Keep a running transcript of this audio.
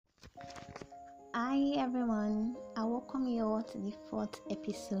Hi everyone, I welcome you all to the fourth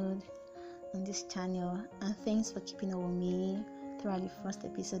episode on this channel, and thanks for keeping up with me throughout the first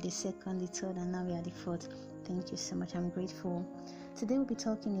episode, the second, the third, and now we are the fourth. Thank you so much, I'm grateful. Today we'll be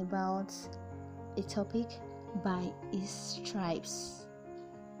talking about a topic: by his stripes.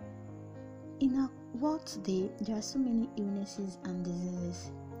 In our world today, there are so many illnesses and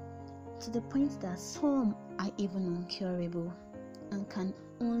diseases, to the point that some are even incurable and can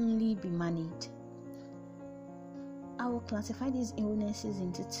only be managed. I will classify these illnesses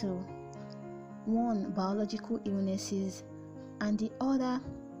into two: one, biological illnesses, and the other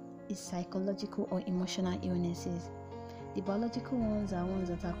is psychological or emotional illnesses. The biological ones are ones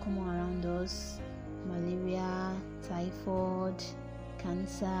that are common around us: malaria, typhoid,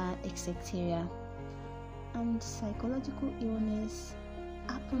 cancer, etc. And psychological illness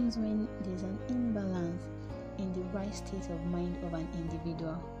happens when there's an imbalance in the right state of mind of an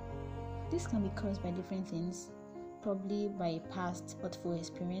individual. This can be caused by different things, probably by a past hurtful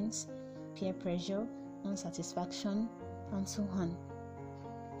experience, peer pressure, unsatisfaction, and so on.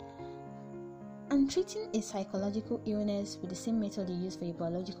 And treating a psychological illness with the same method you use for a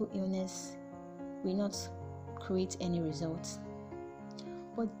biological illness will not create any results.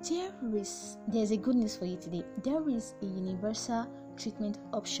 But there's a good news for you today. There is a universal treatment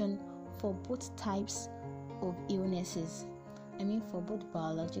option for both types of illnesses. I mean, for both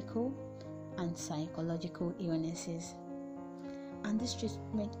biological and psychological illnesses. And this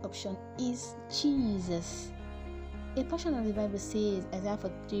treatment option is Jesus. A portion of the Bible says, Isaiah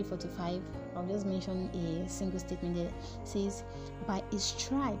 43:4-5, I'll just mention a single statement there, says, by his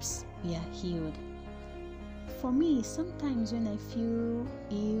stripes we are healed. For me, sometimes when I feel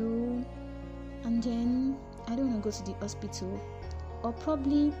ill and then I don't want to go to the hospital, or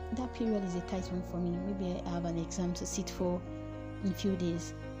probably that period is a tight one for me, maybe I have an exam to sit for in a few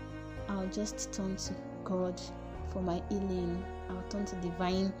days, I'll just turn to God for my healing. I'll turn to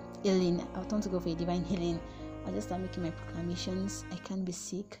divine healing. I'll turn to go for a divine healing. I'll just start making my proclamations. I can't be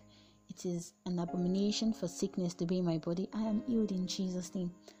sick. It is an abomination for sickness to be in my body. I am healed in Jesus'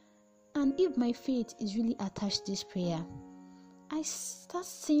 name. And if my faith is really attached to this prayer, I start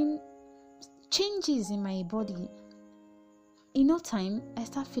seeing changes in my body. In no time, I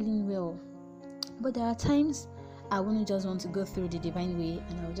start feeling well. But there are times I wouldn't just want to go through the divine way,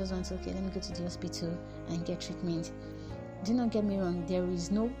 and I would just want to, let me go to the hospital and get treatment. Do not get me wrong, there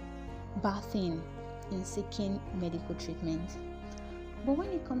is no bad thing in seeking medical treatment. But when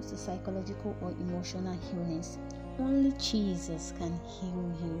it comes to psychological or emotional illness, only Jesus can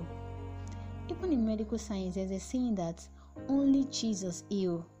heal you. Even in medical science, there's a saying that only Jesus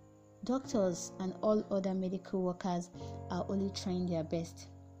heals. Doctors and all other medical workers are only trying their best.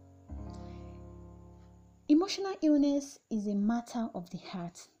 Emotional illness is a matter of the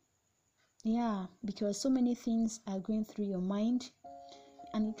heart. Yeah, because so many things are going through your mind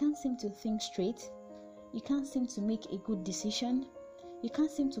and you can't seem to think straight. You can't seem to make a good decision. You can't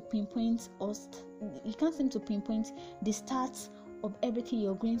seem to pinpoint the start of everything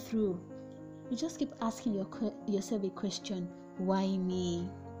you're going through. You just keep asking yourself a question: why me?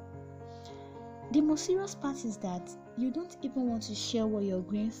 The most serious part is that you don't even want to share what you're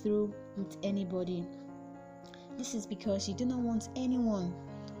going through with anybody. This is because you do not want anyone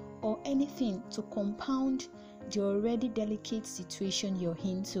or anything to compound the already delicate situation you're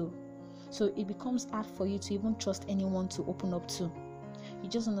into. So it becomes hard for you to even trust anyone to open up to. You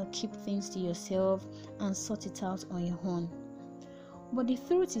just want to keep things to yourself and sort it out on your own. But the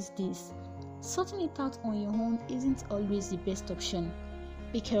truth is this: sorting it out on your own isn't always the best option.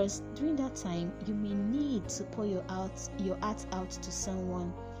 Because during that time, you may need to pour your heart out to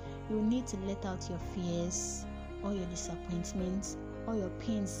someone. You need to let out your fears, or your disappointments, or your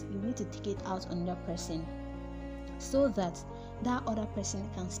pains. You need to take it out on that person, so that that other person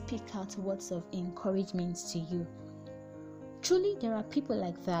can speak out words of encouragement to you. Truly, there are people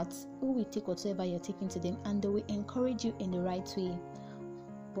like that who will take whatever you're taking to them and they will encourage you in the right way.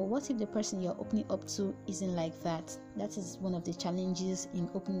 But what if the person you're opening up to isn't like that? That is one of the challenges in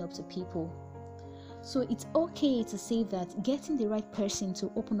opening up to people. So it's okay to say that getting the right person to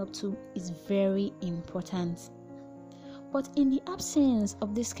open up to is very important. But in the absence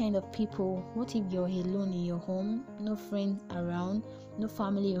of this kind of people, what if you're alone in your home, no friends around, no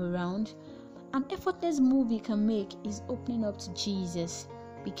family around? An effortless move you can make is opening up to Jesus,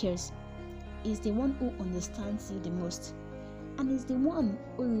 because He's the one who understands you the most. And is the one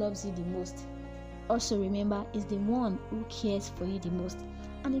who loves you the most. Also remember, is the one who cares for you the most,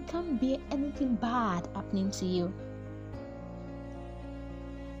 and it can't bear anything bad happening to you.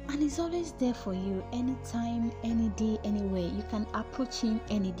 And he's always there for you anytime, any day, anywhere. You can approach him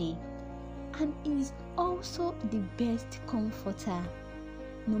any day. and is also the best comforter.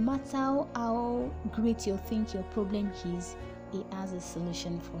 No matter how great you think your problem is, He has a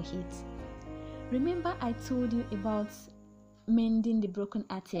solution for it. Remember I told you about mending the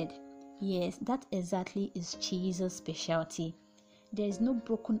broken-hearted? Yes, that exactly is Jesus' specialty. There is no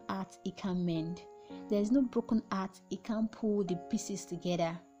broken heart He can mend. There is no broken heart He can pull the pieces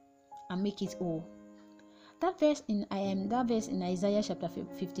together and make it whole. That verse in Isaiah chapter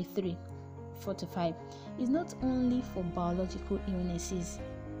 53, 4-5 is not only for biological illnesses,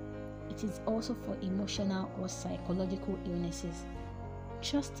 it is also for emotional or psychological illnesses.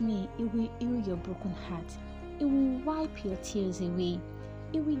 Trust me, it will heal your broken heart. It will wipe your tears away.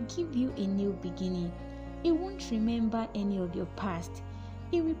 It will give you a new beginning. It won't remember any of your past.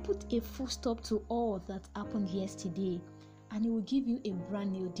 It will put a full stop to all that happened yesterday, and it will give you a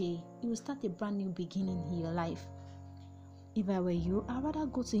brand new day. It will start a brand new beginning in your life. If I were you, I'd rather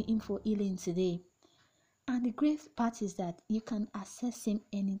go to Him for healing today. And the great part is that you can access Him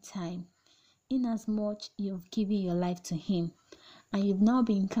anytime, inasmuch you've given your life to Him and you've now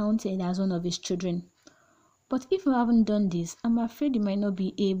been counted as one of His children. But if you haven't done this, I'm afraid you might not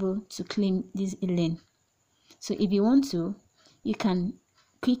be able to claim this healing. So if you want to, you can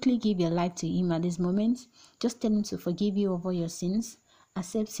quickly give your life to Him at this moment. Just tell Him to forgive you of all your sins,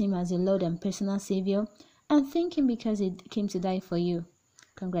 accept Him as your Lord and personal Savior, and thank Him because He came to die for you.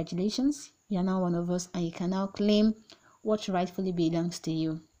 Congratulations, you are now one of us, and you can now claim what rightfully belongs to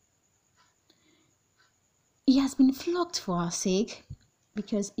you. He has been flogged for our sake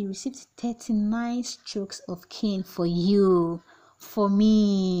because He received 39 strokes of cane for you, for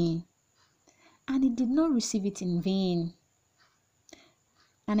me. And He did not receive it in vain.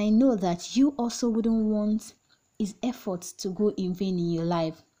 And I know that you also wouldn't want His efforts to go in vain in your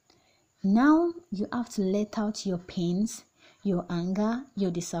life. Now you have to let out your pains, your anger,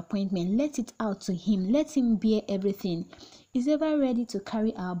 your disappointment. Let it out to Him. Let Him bear everything. He's ever ready to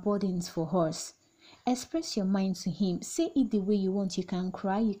carry our burdens for us. Express your mind to Him. Say it the way you want. You can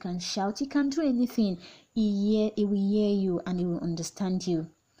cry, you can shout, you can do anything. He will hear you and He will understand you.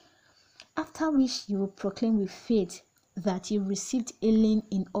 After which you will proclaim with faith that you received healing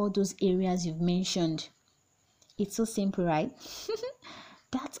in all those areas you've mentioned. It's so simple, right?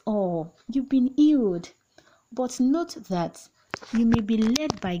 That's all. You've been healed. But note that you may be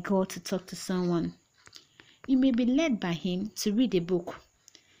led by God to talk to someone. You may be led by Him to read a book.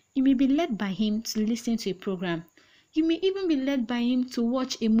 You may be led by Him to listen to a program. You may even be led by Him to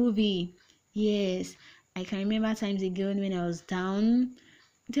watch a movie. Yes, I can remember times ago when I was down.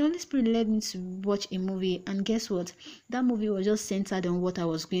 The Holy Spirit led me to watch a movie, and guess what? That movie was just centered on what I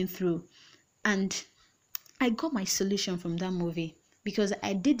was going through. And I got my solution from that movie because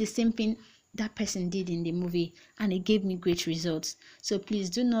I did the same thing that person did in the movie, and it gave me great results. So please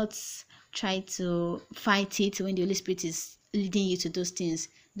do not try to fight it when the Holy Spirit is leading you to those things.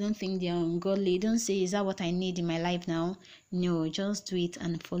 Don't think they are ungodly. Don't say, is that what I need in my life now? No, just do it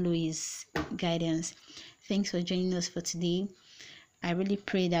and follow His guidance. Thanks for joining us for today. I really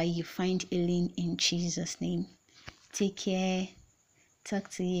pray that you find healing in Jesus' name. Take care. Talk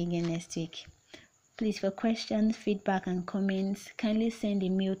to you again next week. Please, for questions, feedback, and comments, kindly send a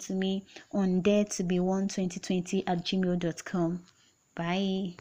mail to me on daretobe12020@gmail.com. Bye.